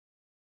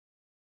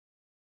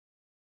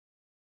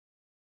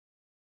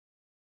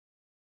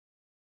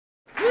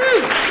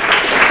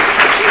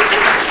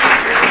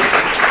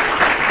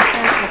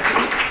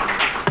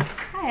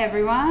Hi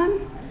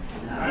everyone.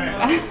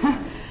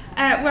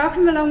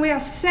 Welcome along. We are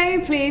so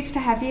pleased to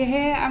have you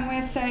here, and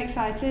we're so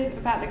excited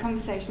about the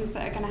conversations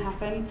that are going to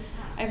happen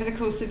over the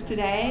course of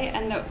today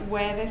and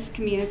where this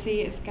community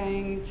is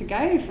going to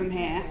go from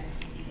here.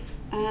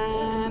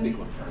 The big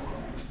one.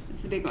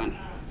 It's the big one.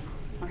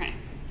 Okay.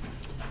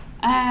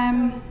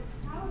 I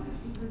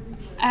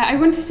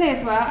want to say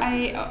as well,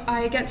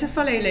 I get to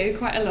follow Lou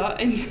quite a lot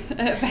in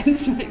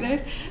events like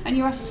this, and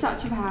you are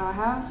such a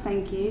powerhouse.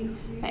 Thank you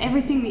for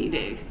everything that you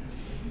do.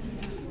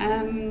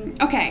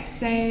 Okay,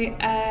 so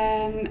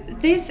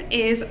this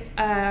is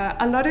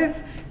a lot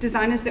of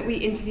designers that we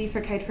interview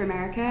for Code for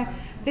America.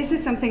 This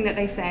is something that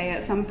they say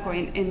at some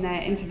point in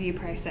their interview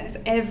process.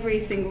 Every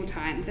single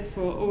time, this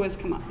will always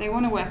come up. They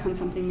want to work on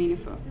something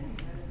meaningful.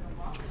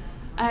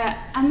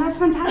 And that's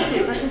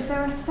fantastic because there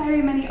are so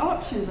many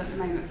options at the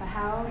moment for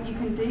how you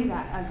can do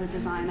that as a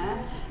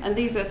designer. And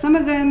these are some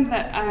of them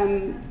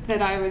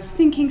that I was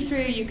thinking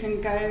through. You can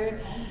go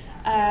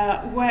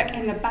work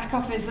in the back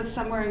office of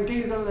somewhere in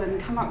Google and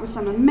come up with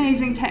some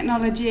amazing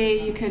technology.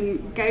 You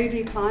can go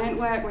do client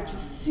work, which is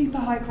super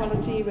high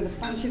quality with a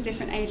bunch of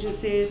different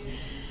agencies.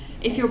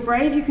 If you're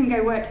brave, you can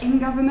go work in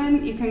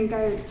government. You can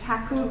go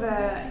tackle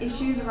the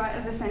issues right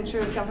at the center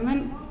of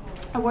government.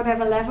 At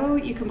whatever level,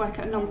 you can work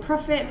at a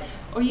non-profit,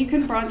 or you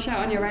can branch out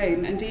on your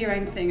own and do your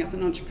own thing as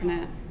an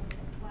entrepreneur.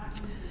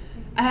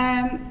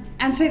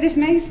 And so this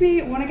makes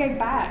me want to go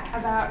back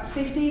about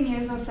 15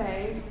 years or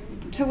so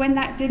to when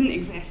that didn't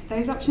exist.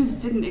 Those options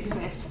didn't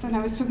exist. And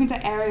I was talking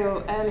to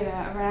Ariel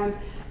earlier around,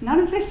 none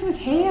of this was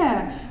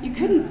here. You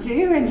couldn't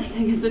do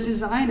anything as a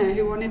designer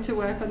who wanted to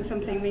work on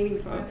something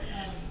meaningful.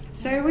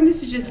 So I wanted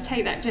to just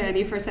take that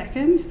journey for a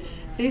second.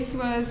 This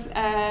was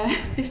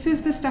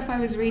the stuff I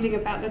was reading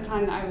about the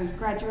time that I was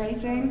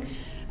graduating,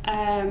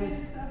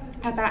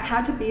 about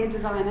how to be a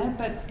designer,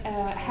 but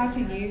how to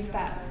use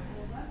that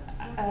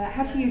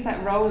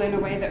role in a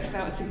way that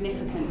felt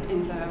significant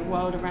in the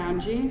world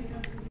around you.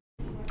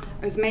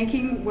 I was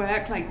making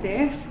work like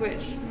this,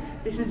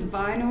 this is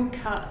vinyl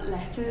cut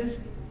letters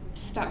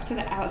stuck to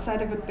the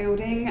outside of a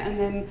building, and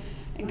then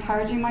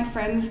encouraging my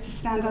friends to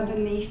stand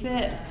underneath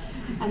it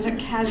and look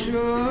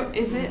casual.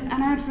 Is it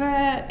an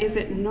advert? Is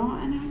it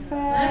not an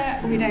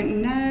advert? We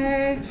don't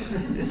know.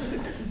 This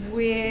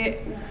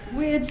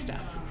weird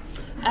stuff.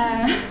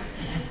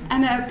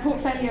 And a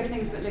portfolio of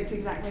things that looked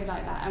exactly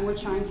like that, and we're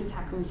trying to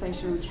tackle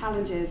social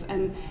challenges.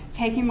 And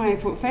taking my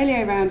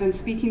portfolio around and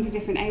speaking to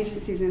different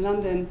agencies in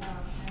London,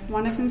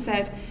 one of them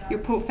said, your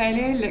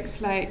portfolio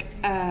looks like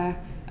a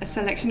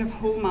selection of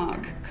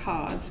Hallmark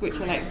cards, which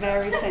are like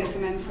very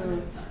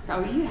sentimental.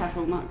 Oh, you have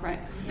Hallmark, right?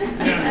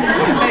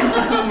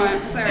 Invented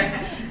Hallmark, sorry.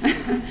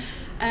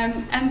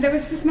 And there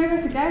was just nowhere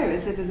to go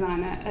as a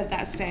designer at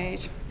that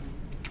stage.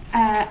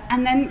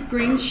 And then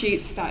green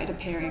shoots started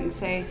appearing.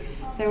 So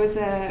there was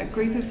a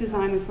group of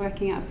designers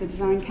working out of the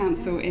Design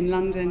Council in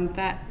London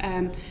that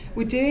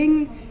were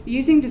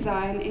using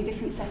design in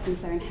different settings,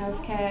 so in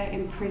healthcare,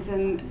 in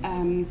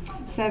prison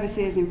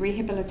services, in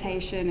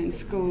rehabilitation, in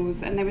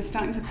schools, and they were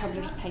starting to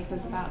publish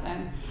papers about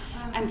them.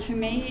 And to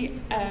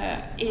me,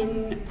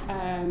 in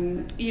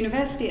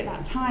university at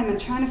that time, and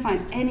trying to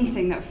find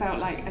anything that felt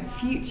like a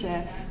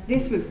future,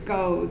 this was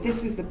gold,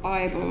 this was the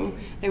Bible.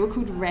 They were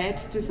called Red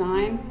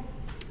Design.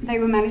 They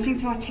were managing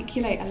to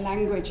articulate a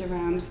language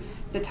around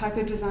the type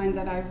of design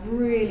that I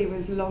really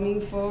was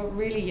longing for,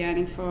 really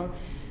yearning for.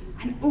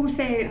 And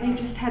also, they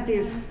just had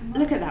these,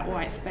 look at that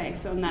white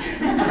space on that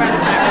front.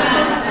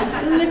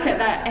 Look at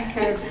that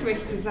echo of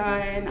Swiss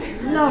design.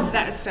 I love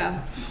that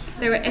stuff.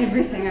 They were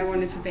everything I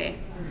wanted to be.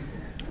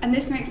 And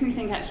this makes me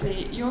think,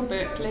 actually, your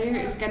book, Lou,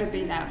 is going to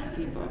be that for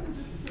people.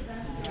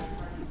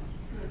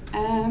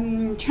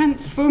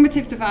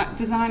 Transformative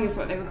design is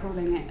what they were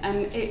calling it,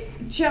 and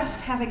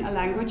just having a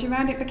language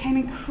around it became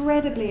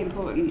incredibly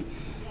important,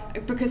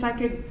 because I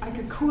could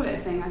call it a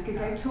thing, I could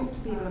go talk to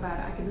people about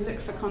it, I could look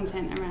for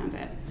content around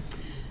it,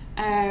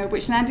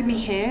 which landed me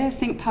here.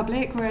 Think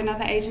Public were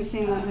another agency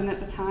in London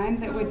at the time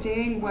that were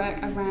doing work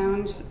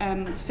around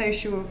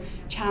social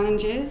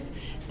challenges.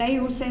 They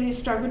also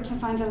struggled to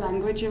find a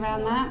language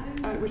around that,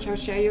 which I'll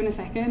show you in a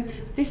second.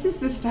 This is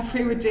the stuff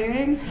we were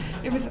doing.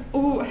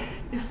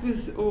 This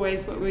was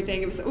always what we were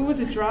doing. It was always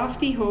a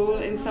drafty hall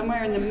in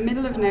somewhere in the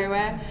middle of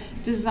nowhere,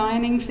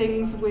 designing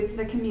things with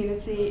the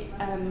community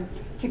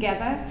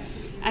together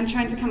and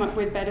trying to come up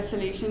with better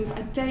solutions.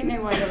 I don't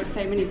know why there were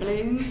so many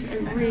balloons. I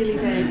really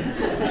don't.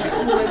 There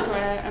always were,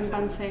 and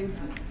bunting.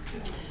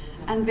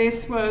 And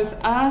this was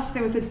us.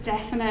 There was a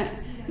definite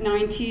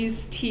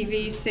 90s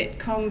TV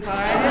sitcom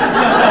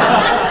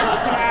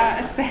vibe to our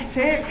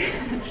aesthetic.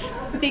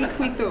 I think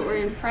we thought we were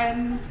in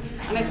Friends.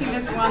 And I think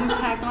there's one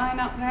tagline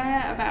up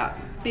there about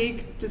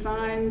big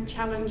design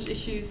challenge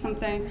issues,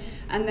 something.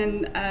 And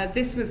then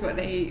this was what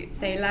they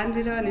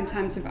landed on in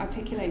terms of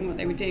articulating what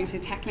they were doing, so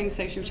tackling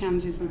social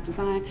challenges with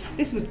design.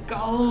 This was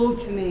gold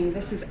to me.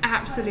 This was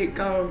absolute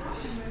gold.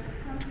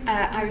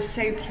 I was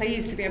so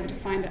pleased to be able to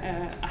find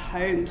a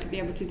home, to be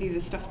able to do the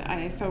stuff that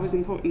I felt was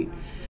important.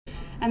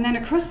 And then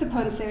across the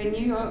pond, so in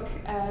New York,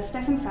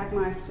 Stefan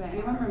Sagmeister,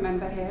 anyone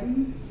remember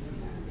him?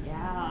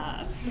 Yeah,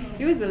 else.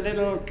 He was a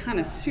little kind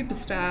of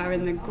superstar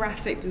in the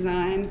graphic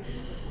design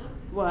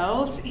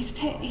world.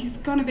 He's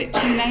gone a bit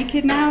too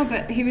naked now,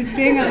 but he was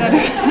doing a lot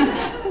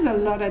of there's a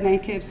lot of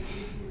naked.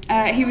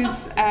 He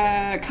was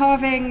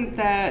carving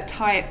the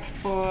type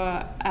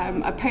for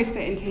a poster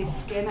into his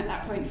skin at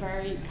that point,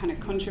 very kind of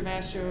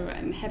controversial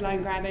and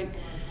headline grabbing.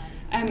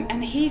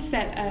 And he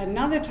set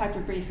another type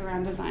of brief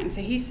around design. So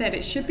he said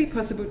it should be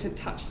possible to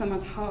touch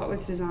someone's heart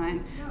with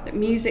design, that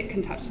music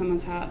can touch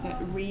someone's heart, that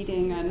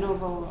reading a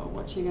novel or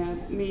watching a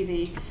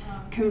movie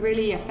can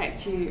really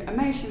affect you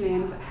emotionally,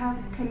 and how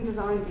can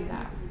design do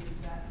that?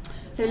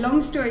 So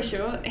long story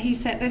short, he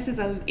set this as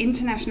an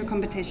international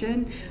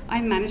competition.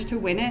 I managed to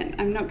win it.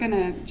 I'm not going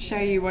to show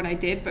you what I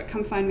did, but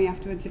come find me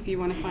afterwards if you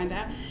want to find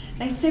out.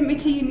 They sent me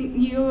to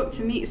New York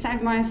to meet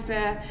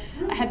Sagmeister.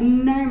 I had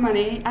no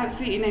money,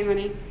 absolutely no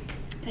money.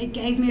 They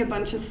gave me a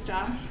bunch of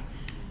stuff,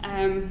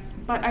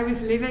 but I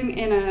was living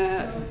in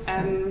a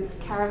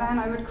caravan,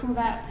 I would call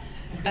that,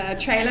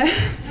 trailer,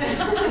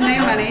 no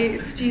money,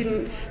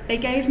 student. They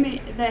gave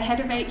me, the head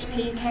of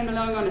HP came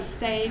along on a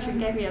stage and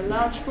gave me a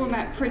large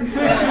format printer, shook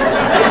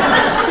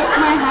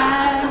my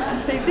hand and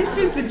said, this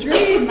was the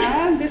dream,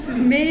 man, this is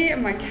me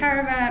and my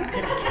caravan. I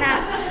had a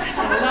cat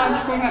and a large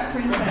format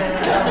printer.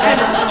 I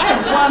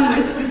had won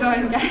this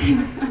design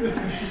game.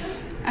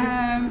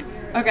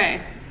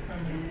 Okay.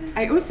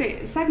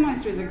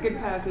 Sagmeister is a good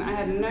person. I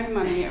had no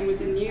money and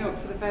was in New York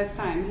for the first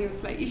time. He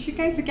was like, you should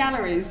go to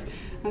galleries.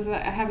 I was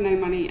like, I have no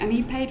money. And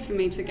he paid for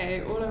me to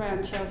go all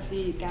around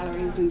Chelsea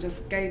galleries and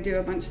just go do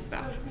a bunch of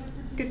stuff.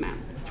 Good man.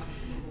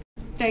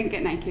 Don't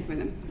get naked with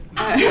him.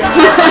 Which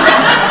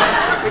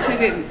I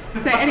didn't.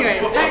 So anyway,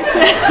 back to...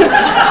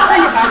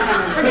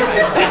 bring it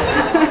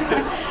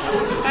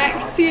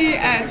back, back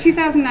to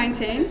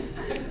 2019.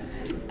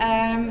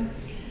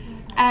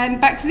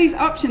 And back to these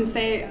options. So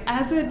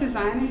as a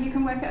designer, you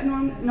can work at a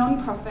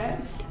non-profit.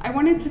 I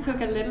wanted to talk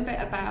a little bit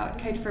about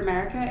Code for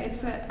America.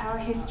 It's our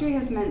history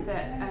has meant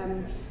that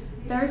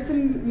there are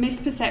some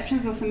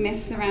misperceptions or some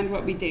myths around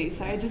what we do.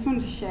 So I just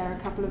wanted to share a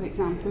couple of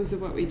examples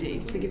of what we do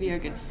to give you a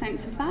good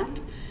sense of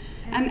that.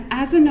 And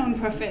as a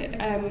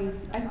non-profit,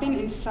 I've been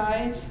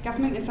inside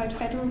government, inside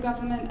federal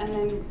government, and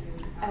then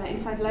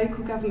inside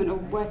local government, or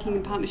working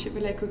in partnership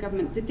with local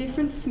government. The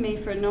difference to me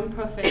for a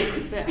non-profit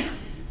is that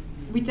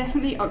we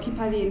definitely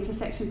occupy the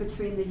intersection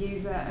between the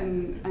user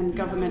and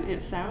government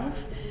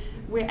itself.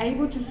 We're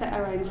able to set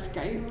our own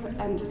scope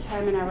and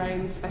determine our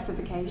own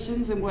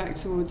specifications and work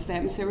towards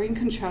them, so we're in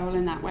control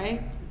in that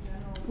way.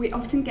 We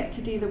often get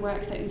to do the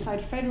work that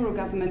inside federal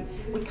government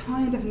we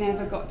kind of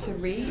never got to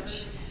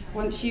reach.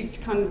 Once you've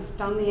kind of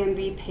done the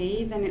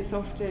MVP, then it's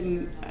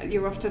often,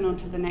 you're often on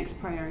to the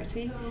next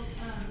priority.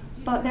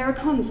 But there are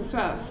cons as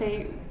well.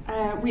 So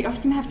we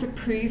often have to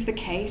prove the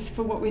case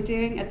for what we're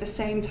doing at the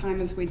same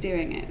time as we're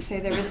doing it. So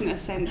there isn't a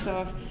sense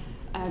of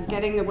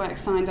getting the work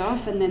signed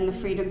off and then the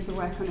freedom to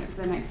work on it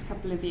for the next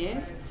couple of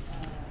years.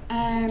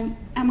 And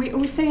we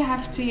also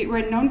have to,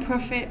 we're a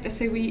non-profit,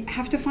 so we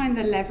have to find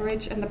the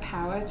leverage and the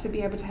power to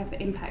be able to have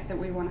the impact that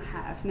we want to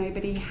have.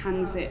 Nobody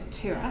hands it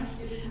to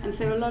us. And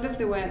so a lot of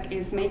the work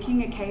is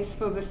making a case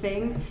for the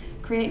thing,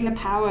 creating the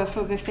power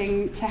for the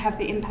thing to have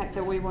the impact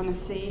that we want to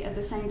see at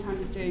the same time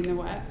as doing the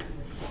work.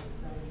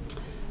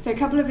 So a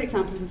couple of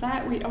examples of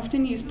that. We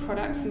often use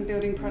products and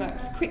building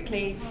products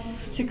quickly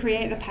to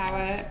create the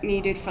power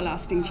needed for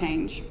lasting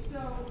change.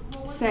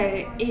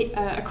 So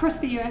across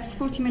the US,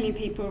 40 million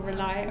people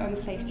rely on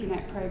safety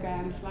net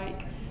programs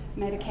like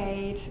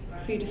Medicaid,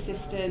 food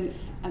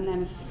assistance, and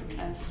then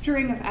a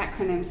string of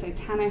acronyms, so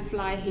TANF,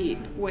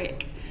 LIHEAP,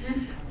 WIC,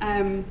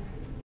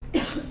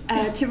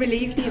 to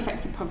relieve the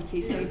effects of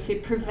poverty, so to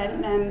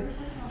prevent them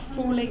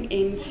falling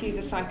into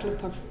the cycle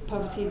of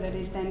poverty that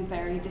is then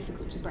very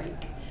difficult to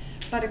break.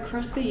 But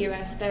across the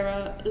US, there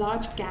are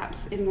large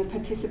gaps in the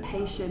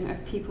participation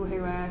of people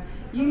who are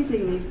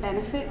using these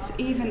benefits,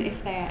 even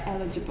if they are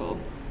eligible.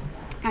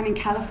 And in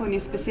California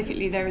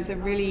specifically, there is a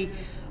really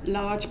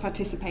large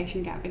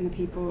participation gap in the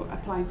people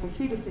applying for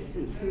food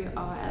assistance who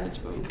are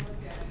eligible.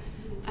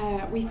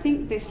 We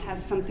think this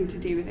has something to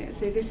do with it.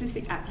 So this is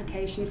the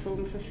application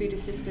form for food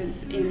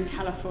assistance in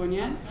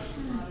California.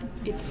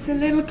 It's a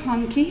little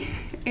clunky.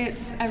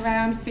 It's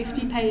around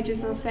 50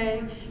 pages or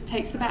so.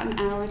 Takes about an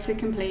hour to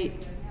complete.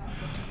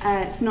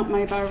 It's not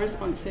mobile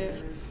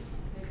responsive.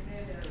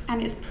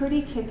 And it's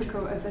pretty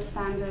typical of the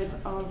standard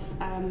of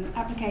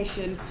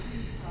application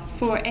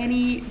for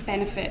any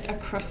benefit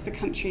across the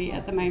country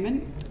at the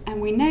moment.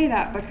 And we know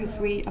that because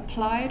we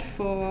applied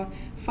for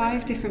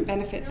 5 different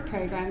benefits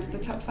programs, the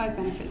top 5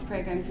 benefits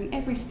programs in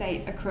every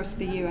state across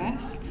the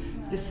US,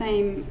 the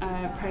same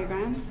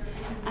programs,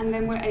 and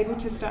then we're able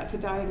to start to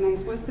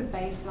diagnose what's the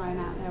baseline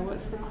out there,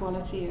 what's the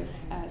quality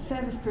of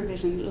service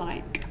provision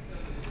like.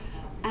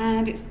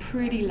 And it's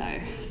pretty low.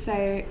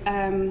 So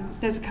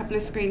there's a couple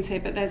of screens here,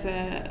 but there's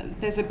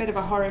a bit of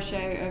a horror show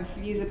of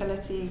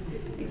usability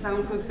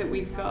examples that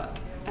we've got,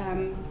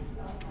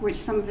 which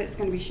some of it's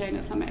going to be shown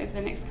at Summit over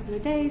the next couple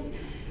of days.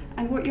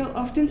 And what you'll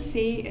often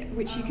see,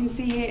 which you can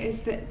see here,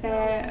 is that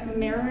they're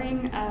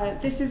mirroring,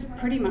 this is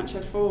pretty much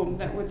a form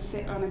that would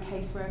sit on a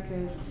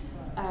caseworker's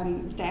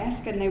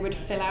desk, and they would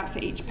fill out for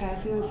each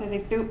person, and so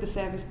they've built the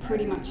service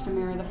pretty much to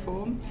mirror the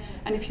form.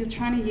 And if you're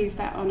trying to use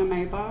that on a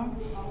mobile,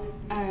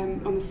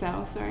 on a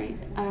cell, sorry,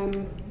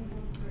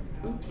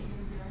 oops,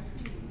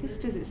 this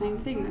does its same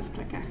thing, this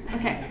clicker.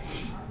 Okay.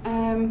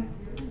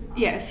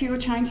 Yeah, if you're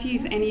trying to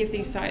use any of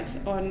these sites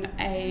on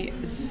a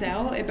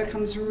cell, it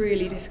becomes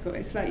really difficult.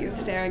 It's like you're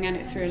staring at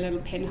it through a little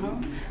pinhole.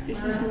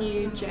 This is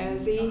New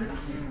Jersey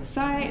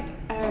site,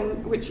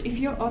 which if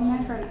you're on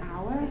there for an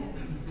hour,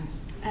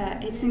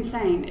 it's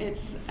insane.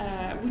 It's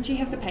would you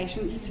have the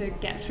patience to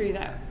get through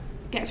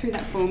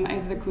that form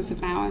over the course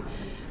of an hour?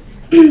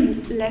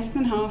 Less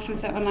than half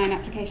of the online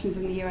applications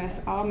in the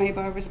US are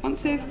mobile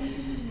responsive.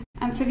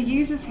 And for the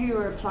users who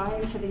are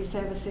applying for these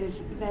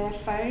services, their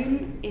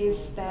phone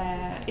is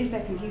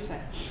their computer.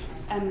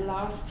 And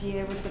last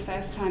year was the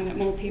first time that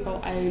more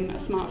people own a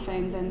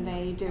smartphone than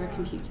they do a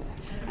computer.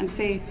 And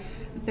so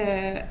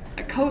a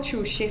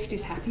cultural shift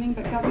is happening,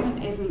 but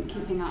government isn't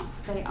keeping up.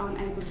 They aren't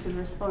able to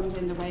respond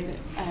in the way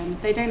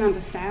that they don't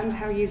understand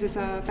how users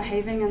are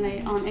behaving, and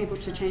they aren't able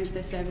to change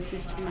their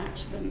services to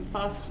match them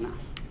fast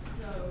enough.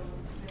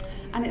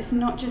 And it's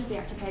not just the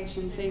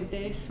application, so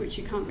this, which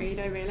you can't read,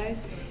 I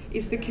realise,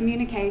 is the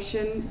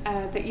communication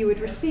that you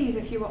would receive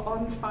if you were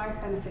on 5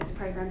 benefits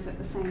programs at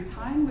the same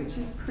time, which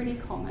is pretty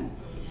common.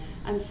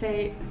 And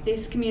so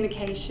this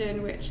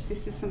communication, which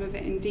this is some of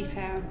it in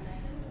detail,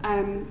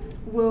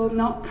 will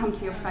not come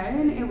to your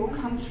phone, it will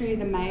come through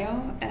the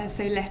mail,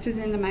 so letters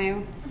in the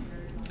mail.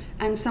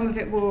 And some of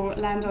it will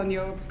land on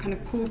your kind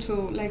of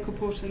portal, local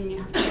portal, and you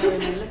have to go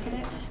in and look at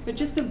it. But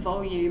just the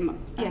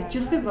volume,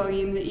 just the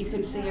volume that you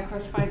can see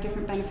across 5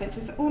 different benefits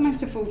is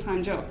almost a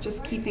full-time job,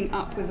 just keeping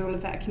up with all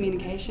of that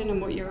communication and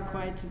what you're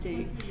required to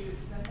do.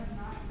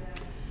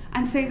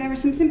 And so there are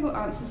some simple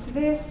answers to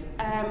this.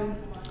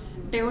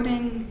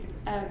 Building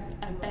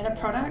a better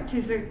product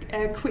is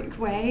a quick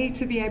way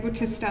to be able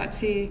to start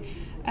to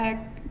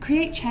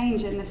create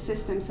change in the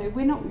system. So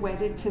we're not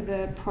wedded to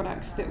the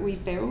products that we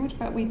build,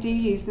 but we do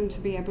use them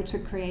to be able to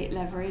create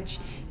leverage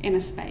in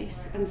a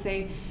space. And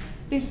so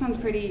this one's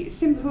pretty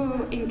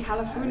simple. In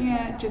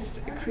California,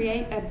 just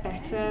create a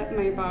better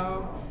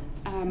mobile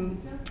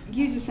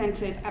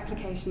user-centered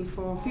application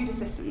for food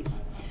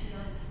assistance.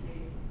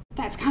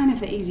 That's kind of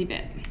the easy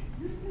bit.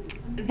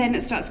 Then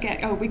it starts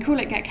we call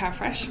it Get Cow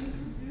Fresh.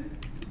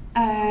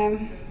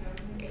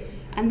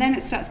 And then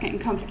it starts getting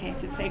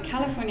complicated. So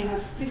California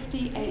has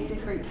 58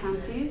 different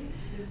counties.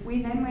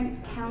 We then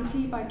went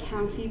county by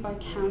county by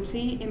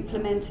county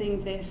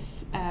implementing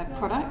this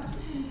product.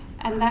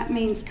 And that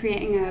means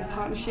creating a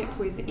partnership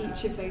with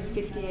each of those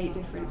 58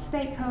 different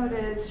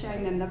stakeholders,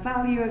 showing them the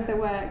value of the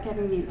work,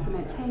 getting the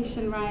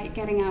implementation right,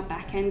 getting our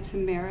back end to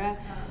mirror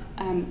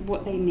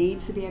what they need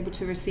to be able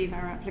to receive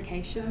our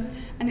applications.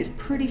 And it's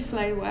pretty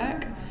slow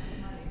work.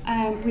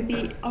 With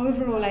the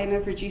overall aim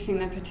of reducing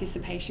the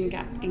participation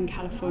gap in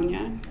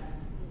California.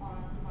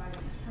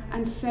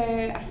 And so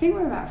I think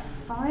we're about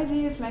 5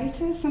 years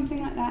later,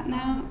 something like that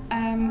now.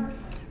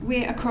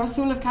 We're across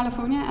all of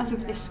California as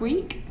of this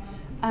week.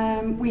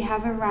 We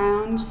have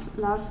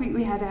last week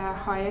we had our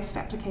highest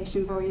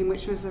application volume,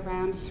 which was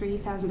around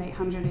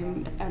 3,800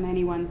 in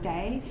any one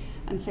day,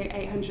 and so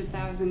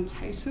 800,000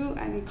 total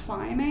and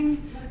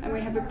climbing. And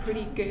we have a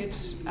pretty good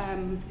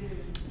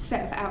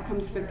set of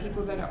outcomes for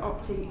people that are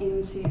opting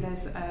into.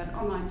 There's an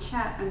online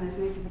chat and there's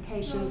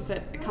notifications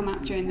that come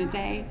up during the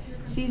day.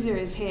 Caesar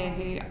is here,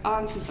 who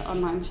answers the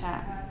online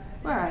chat.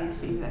 Where are you,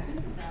 Caesar?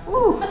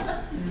 Ooh,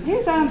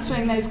 who's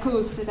answering those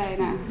calls today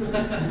now?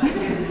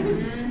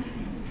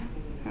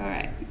 All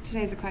right,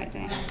 today's a quiet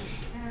day.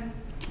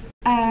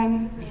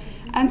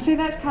 And so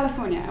that's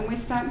California, and we're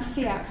starting to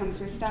see outcomes.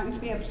 We're starting to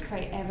be able to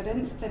create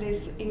evidence that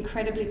is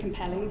incredibly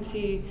compelling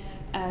to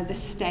the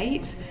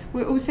state.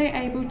 We're also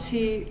able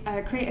to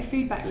create a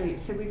feedback loop.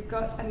 So we've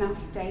got enough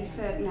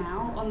data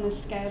now on the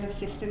scale of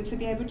system to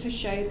be able to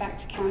show back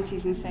to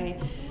counties and say,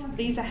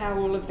 these are how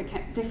all of the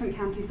different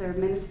counties are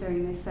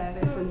administering this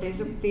service, and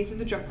these are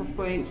the drop-off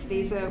points,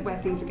 these are where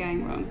things are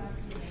going wrong.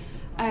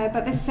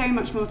 But there's so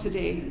much more to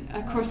do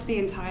across the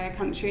entire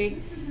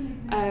country.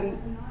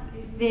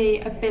 The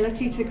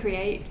ability to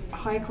create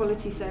high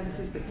quality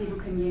services that people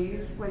can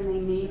use when they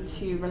need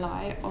to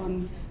rely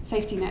on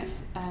safety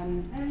nets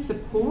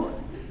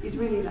support is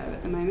really low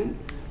at the moment.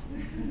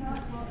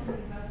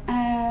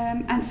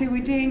 And so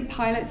we're doing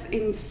pilots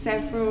in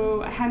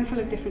a handful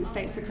of different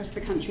states across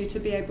the country to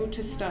be able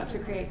to start to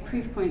create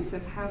proof points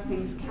of how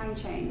things can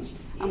change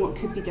and what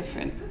could be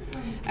different.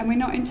 And we're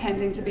not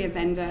intending to be a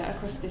vendor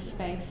across this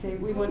space, so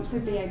we want to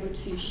be able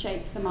to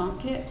shape the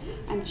market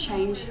and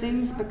change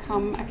things,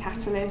 become a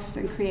catalyst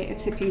and create a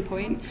tipping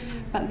point,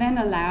 but then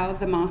allow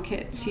the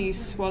market to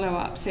swallow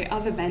up, so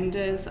other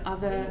vendors,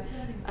 other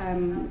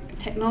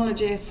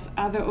technologists,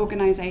 other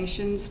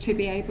organisations, to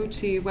be able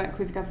to work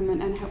with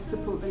government and help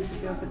support them to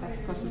build the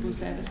best possible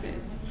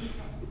services.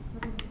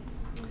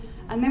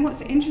 And then what's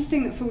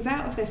interesting that falls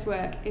out of this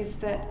work is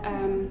that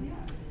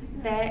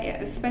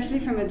especially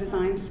from a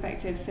design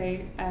perspective, so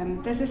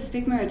there's a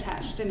stigma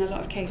attached in a lot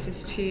of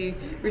cases to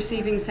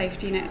receiving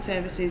safety net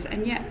services,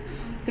 and yet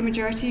the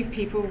majority of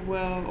people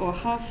will, or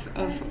half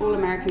of all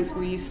Americans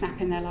will use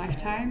Snap in their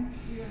lifetime.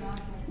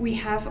 We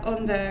have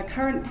on the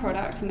current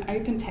product an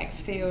open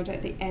text field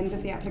at the end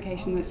of the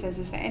application that says,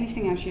 is there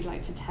anything else you'd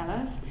like to tell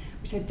us?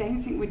 Which I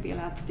don't think we'd be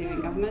allowed to do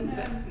in government,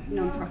 but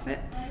non-profit.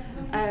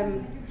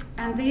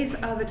 And these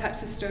are the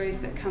types of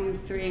stories that come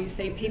through.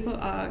 So people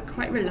are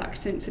quite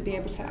reluctant to be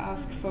able to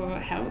ask for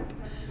help.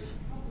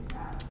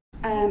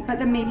 But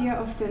the media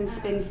often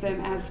spins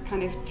them as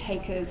kind of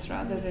takers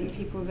rather than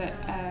people that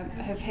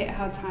have hit a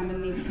hard time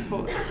and need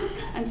support.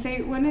 And so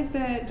one of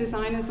the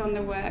designers on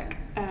the work,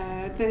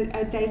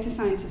 a data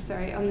scientist,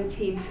 on the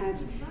team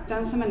had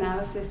done some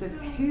analysis of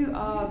who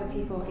are the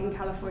people in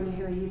California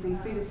who are using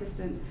food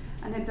assistance,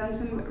 and had done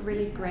some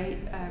really great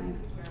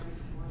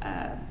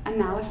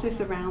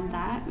analysis around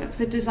that.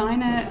 The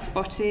designer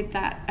spotted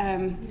that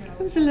it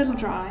was a little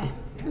dry.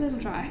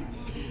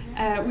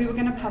 We were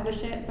going to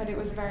publish it, but it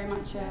was very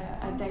much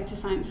a data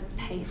science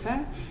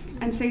paper,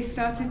 and so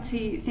started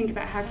to think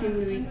about how can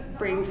we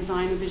bring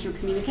design and visual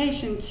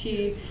communication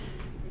to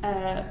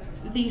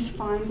these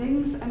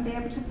findings and be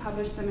able to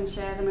publish them and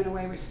share them in a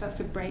way which starts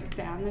to break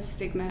down the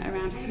stigma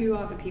around who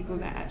are the people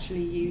that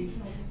actually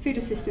use food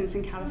assistance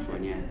in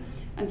California.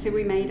 And so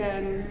we made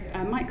a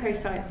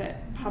microsite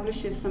that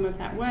publishes some of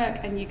that work,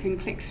 and you can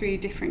click through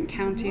different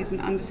counties and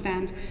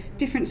understand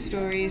different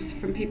stories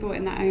from people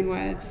in their own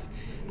words,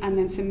 and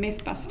then some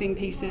myth-busting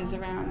pieces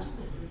around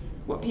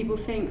what people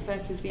think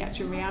versus the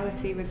actual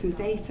reality with some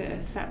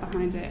data sat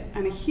behind it,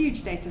 and a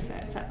huge data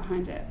set sat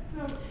behind it.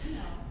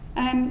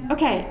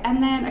 Okay,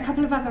 and then a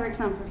couple of other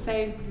examples.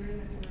 So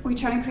we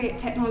try and create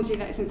technology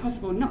that is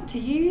impossible not to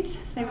use.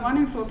 So 1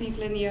 in 4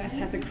 people in the US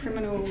has a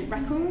criminal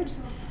record,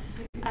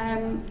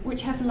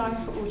 which has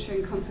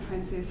life-altering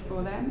consequences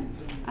for them.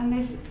 And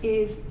this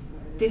is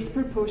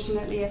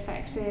disproportionately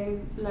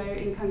affecting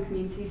low-income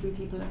communities and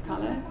people of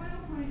colour.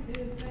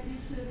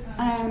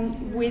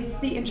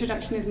 With the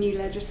introduction of new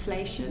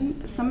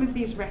legislation, some of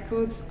these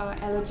records are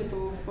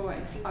eligible for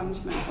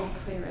expungement or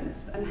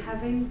clearance, and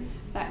having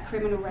that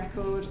criminal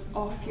record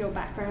off your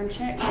background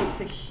check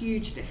makes a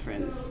huge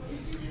difference.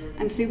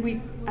 And so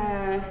we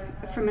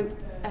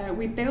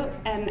built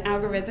an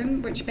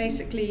algorithm which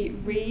basically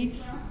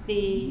reads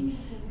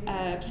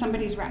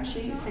somebody's rap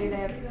sheet, so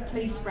their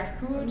police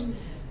record,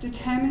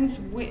 determines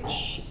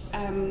which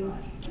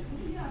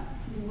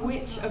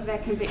of their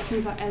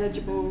convictions are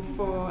eligible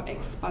for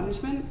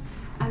expungement,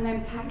 and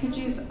then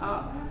packages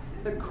up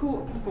the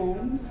court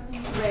forms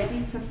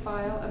ready to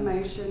file a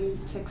motion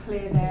to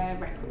clear their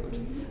record.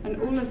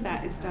 And all of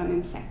that is done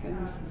in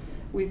seconds.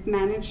 We've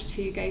managed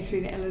to go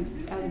through the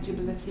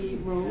eligibility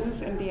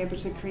rules and be able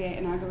to create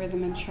an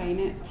algorithm and train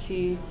it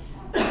to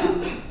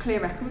clear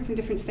records in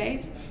different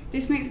states.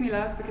 This makes me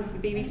laugh because the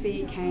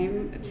BBC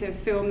came to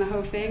film the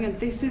whole thing, and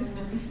this is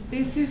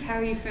how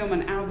you film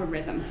an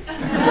algorithm.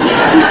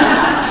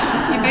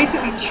 You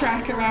basically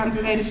track around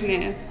an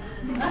engineer.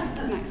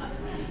 Nice.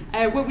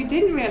 What we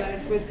didn't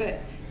realise was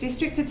that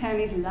district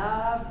attorneys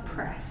love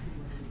press,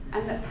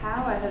 and that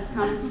power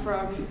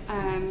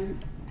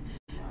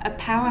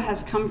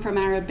has come from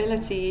our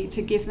ability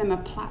to give them a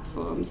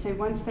platform. So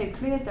once they've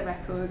cleared the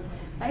records,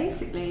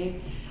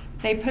 basically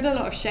they put a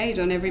lot of shade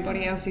on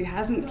everybody else who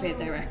hasn't cleared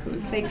their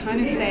records. They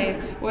kind of say,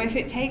 well, if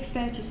it takes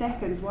 30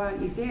 seconds, why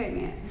aren't you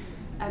doing it?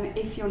 And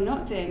if you're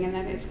not doing it,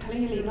 then it's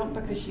clearly not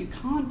because you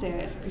can't do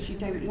it, it's because you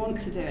don't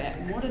want to do it.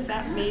 What does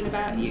that mean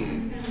about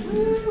you?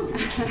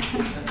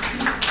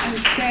 And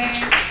so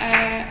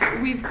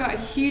we've got a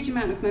huge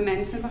amount of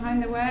momentum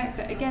behind the work,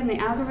 that again, the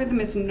algorithm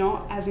is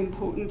not as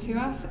important to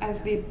us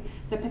as the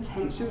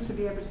potential to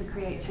be able to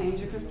create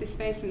change across this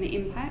space and the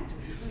impact.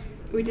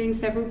 We're doing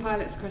several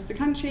pilots across the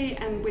country,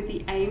 and with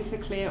the aim to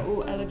clear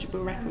all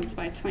eligible records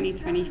by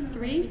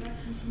 2023.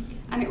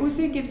 And it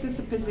also gives us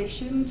a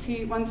position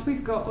to, once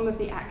we've got all of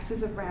the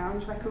actors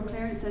around record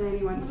clearance in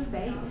any one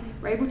state,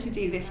 we're able to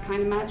do this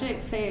kind of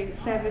magic, say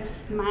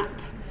service map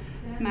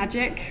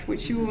magic,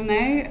 which you all know,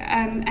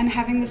 and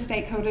having the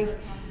stakeholders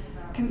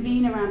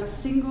convene around a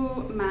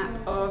single map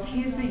of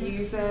here's the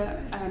user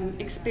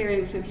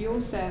experience of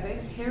your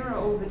service, here are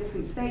all the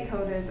different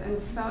stakeholders, and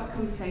start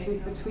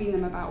conversations between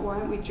them about why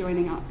aren't we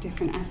joining up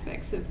different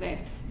aspects of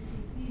this.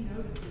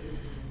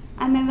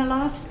 And then the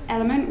last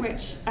element,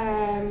 which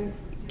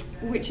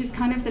is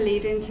kind of the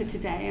lead into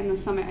today and the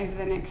summit over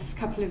the next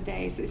couple of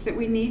days, is that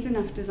we need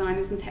enough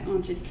designers and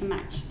technologists to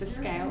match the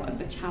scale of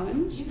the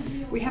challenge.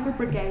 We have a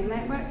brigade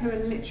network who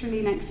are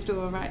literally next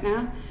door right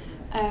now.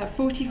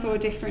 44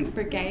 different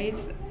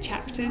brigades,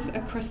 chapters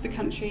across the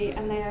country,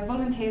 and they are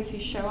volunteers who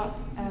show up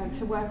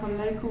to work on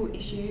local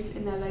issues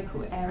in their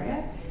local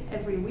area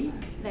every week.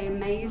 They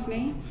amaze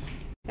me.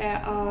 There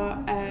are,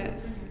 hang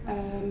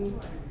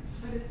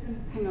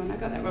on, I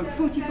got that wrong,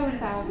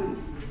 44,000.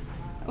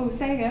 Oh,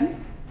 say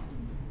again?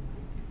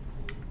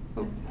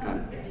 Oh,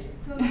 gone.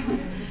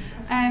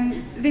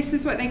 This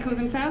is what they call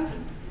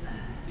themselves.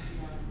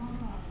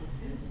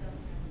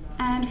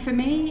 And for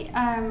me,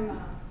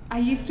 I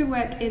used to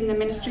work in the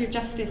Ministry of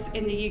Justice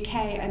in the UK,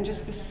 and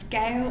just the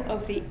scale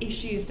of the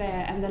issues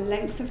there and the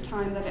length of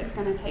time that it's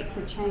going to take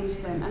to change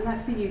them, and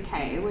that's the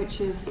UK,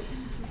 which is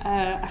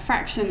a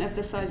fraction of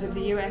the size of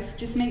the US,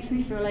 just makes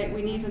me feel like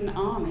we need an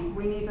army.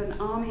 We need an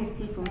army of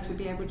people to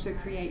be able to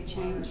create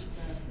change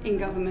in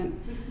government.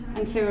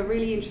 And so a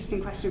really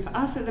interesting question for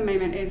us at the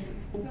moment is,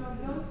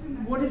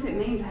 what does it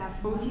mean to have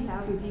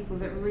 40,000 people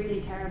that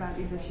really care about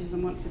these issues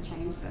and want to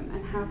change them?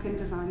 And how can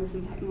designers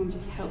and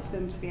technologists help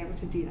them to be able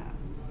to do that?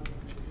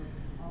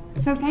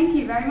 So thank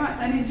you very much,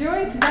 and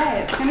enjoy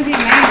today. It's going to be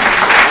amazing.